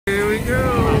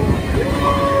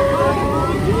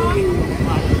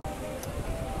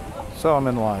So I'm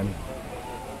in line.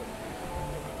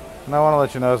 And I want to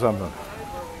let you know something.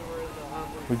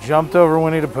 We jumped over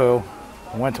Winnie the Pooh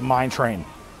and went to Mine Train.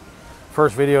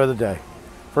 First video of the day.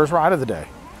 First ride of the day.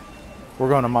 We're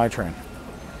going to Mine Train.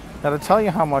 Now to tell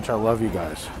you how much I love you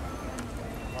guys,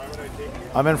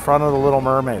 I'm in front of the Little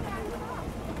Mermaid.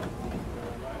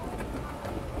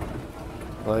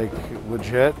 Like,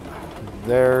 legit,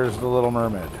 there's the Little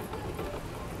Mermaid.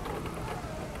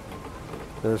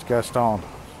 There's Gaston.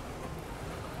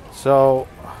 So,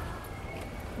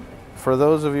 for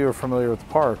those of you who are familiar with the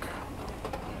park,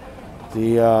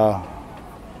 the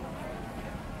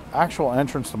actual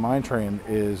entrance to Mine Train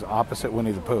is opposite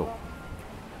Winnie the Pooh.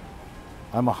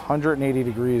 I'm 180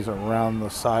 degrees around the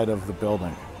side of the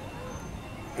building.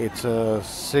 It's a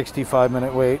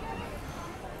 65-minute wait.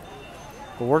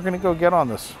 But we're going to go get on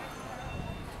this.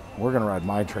 We're going to ride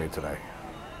Mine Train today.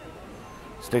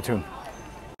 Stay tuned.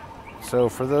 So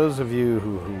for those of you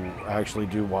who actually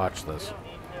do watch this,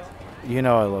 you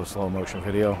know I love slow motion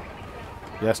video.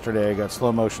 Yesterday I got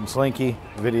slow motion Slinky.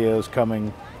 Videos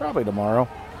coming probably tomorrow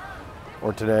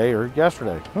or today or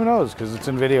yesterday. Who knows, because it's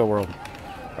in video world.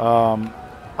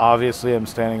 Obviously I'm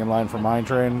standing in line for Mine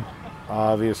Train.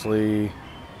 Obviously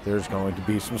there's going to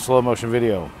be some slow motion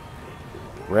video.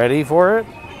 Ready for it?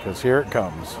 Because here it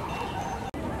comes.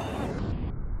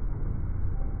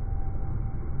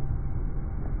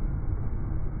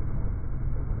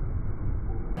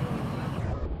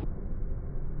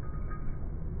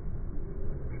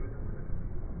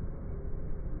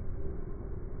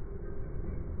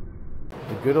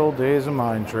 The good old days of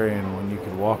Mine Train when you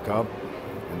could walk up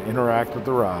and interact with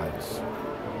the rides.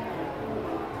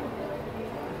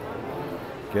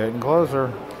 Getting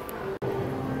closer.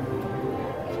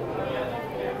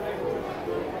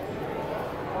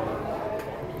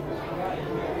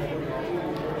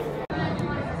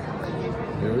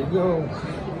 Here we go.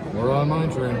 We're on Mine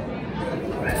Train.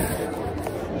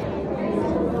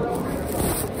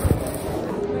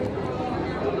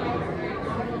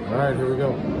 All right, here we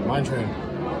go. Mine Train.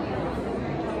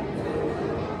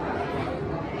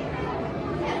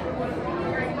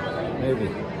 Maybe.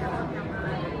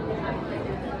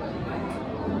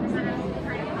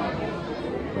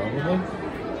 Probably.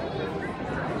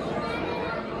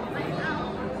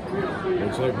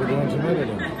 Looks like we're doing some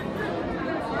editing.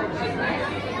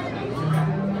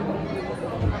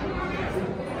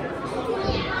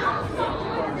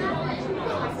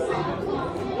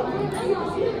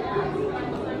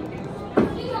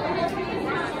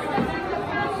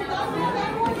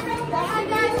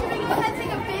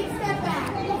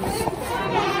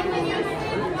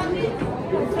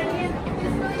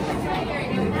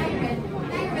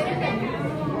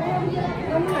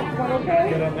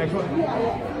 Get up next one.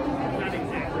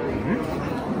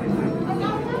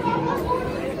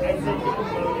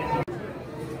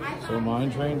 So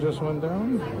Mine Train just went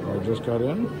down. I just got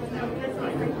in.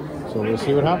 So we'll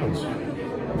see what happens.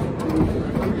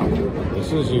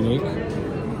 This is unique.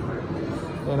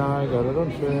 And I got it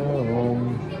on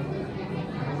film.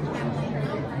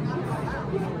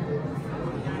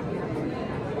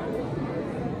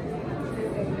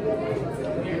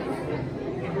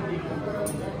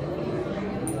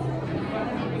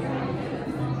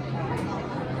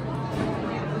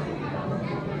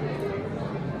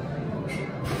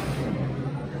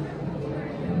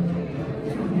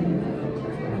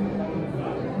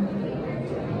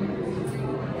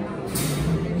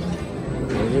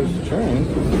 There's the train.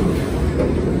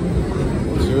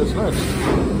 Let's see what's next.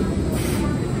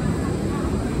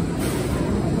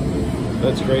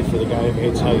 That's great for the guy who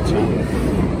hates heights.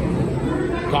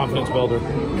 Confidence builder.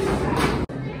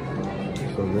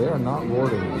 So they are not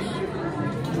boarding us.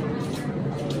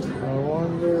 I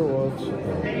wonder what's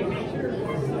up.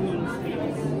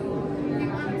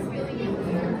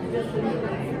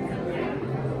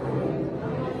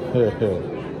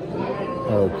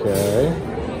 Okay.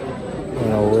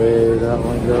 And away that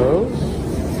one goes.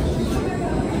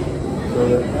 So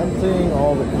they're emptying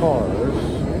all the cars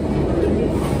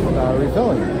and not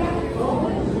refilling them.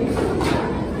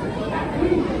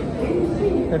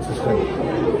 Interesting.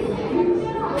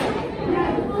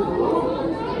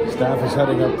 Staff is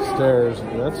heading up the stairs.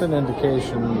 That's an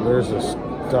indication there's a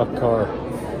stuck car.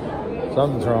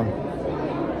 Something's wrong.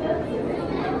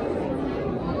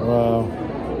 Wow.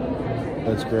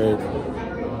 That's great.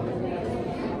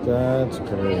 That's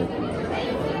great.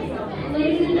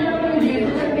 Ladies and gentlemen, due to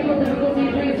technical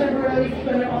difficulties, we have temporarily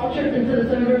suspended all trips into the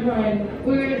Seven Dwarfs Mine.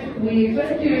 We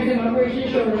expect to resume operation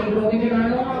shortly, but we do not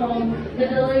know how long the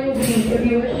delay will be. If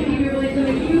you wish to keep your place in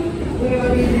the queue, we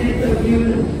are easy to do so. If you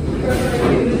would prefer to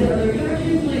use other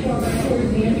attractions, please walk back towards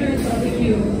the entrance of the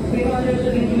queue. We apologize for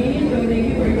the inconvenience.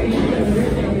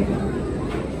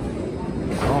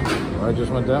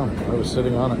 just went down. I was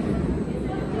sitting on it.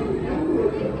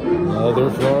 Another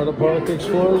Florida Park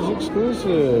Explorers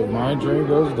exclusive. Mine train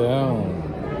goes down.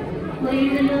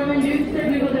 Ladies and gentlemen, due to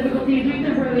technical difficulties, we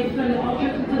temporarily suspended all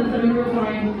trips into the Seven Dwarfs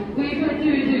Mine. We expect to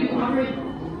resume operation.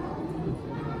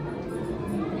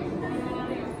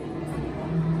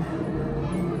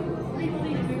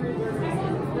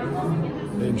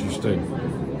 Interesting.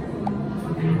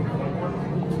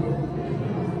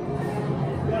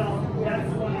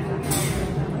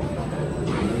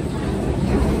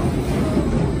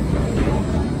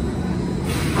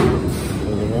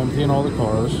 So they're emptying all the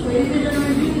cars. Ladies and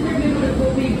gentlemen, due to technical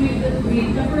difficulties,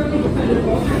 we temporarily suspended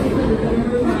all trips into the Seven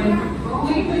Dwarfs Mine.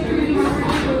 We expect to resume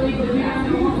operation shortly, but do not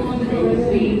know how long the delay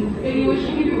will be. If you wish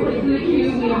to keep your place in the queue,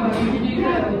 we invite you to do so.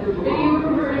 If you would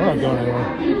prefer We're not going anywhere.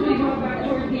 please walk back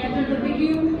towards the entrance of the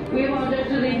queue. We apologize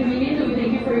for the inconvenience and we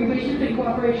thank you for your patience and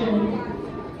cooperation.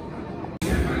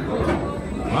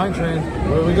 Mine train,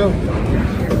 where do we go?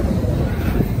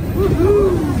 Woohoo!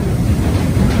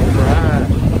 Alright.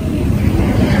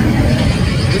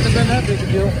 Wouldn't have been that big a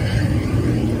deal.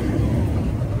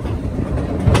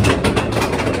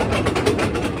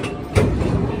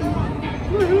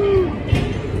 Woohoo!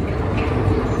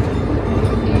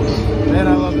 Man, I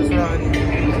love this ride.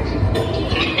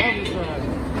 Love this ride.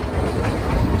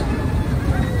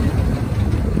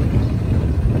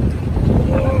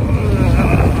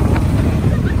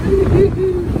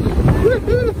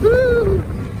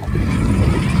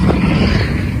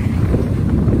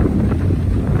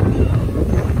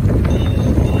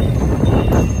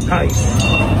 Nice.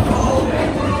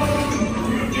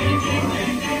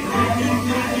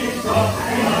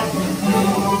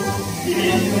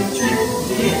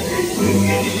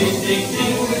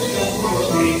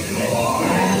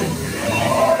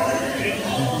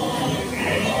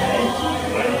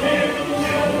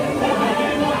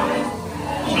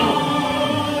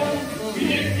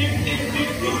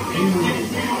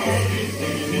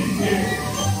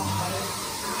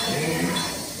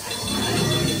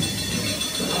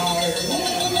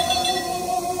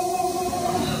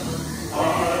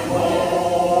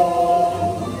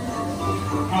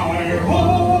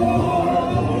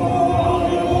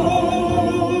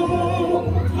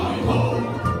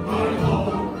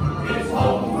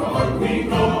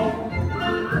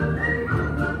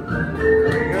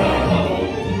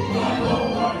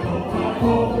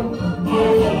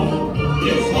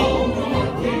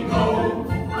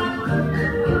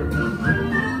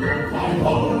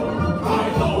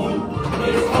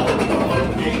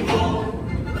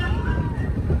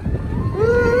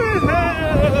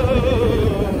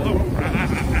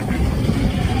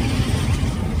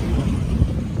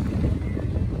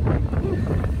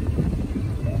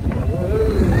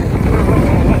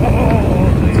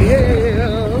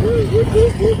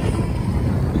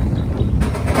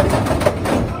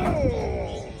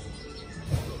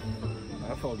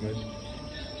 That felt good.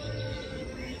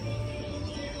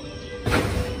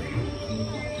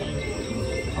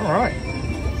 All right.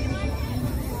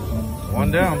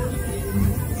 One down.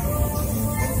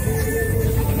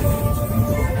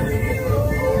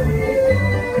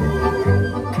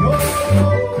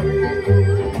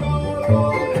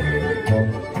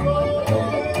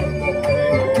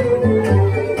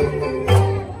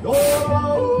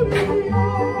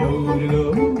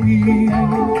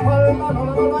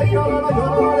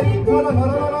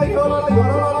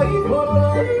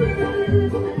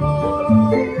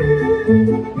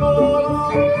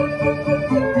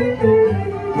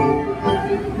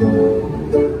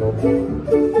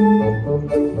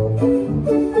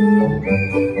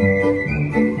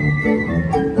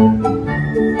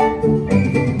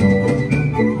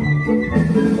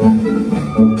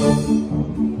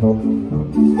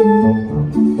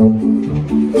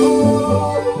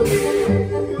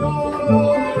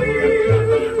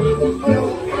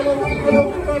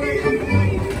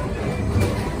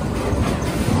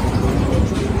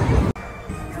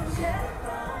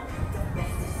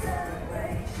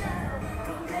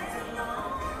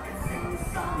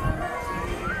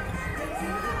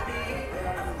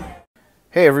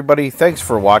 Hey everybody, thanks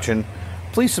for watching.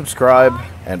 Please subscribe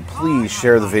and please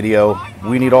share the video.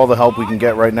 We need all the help we can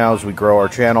get right now as we grow our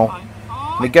channel.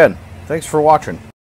 And again, thanks for watching.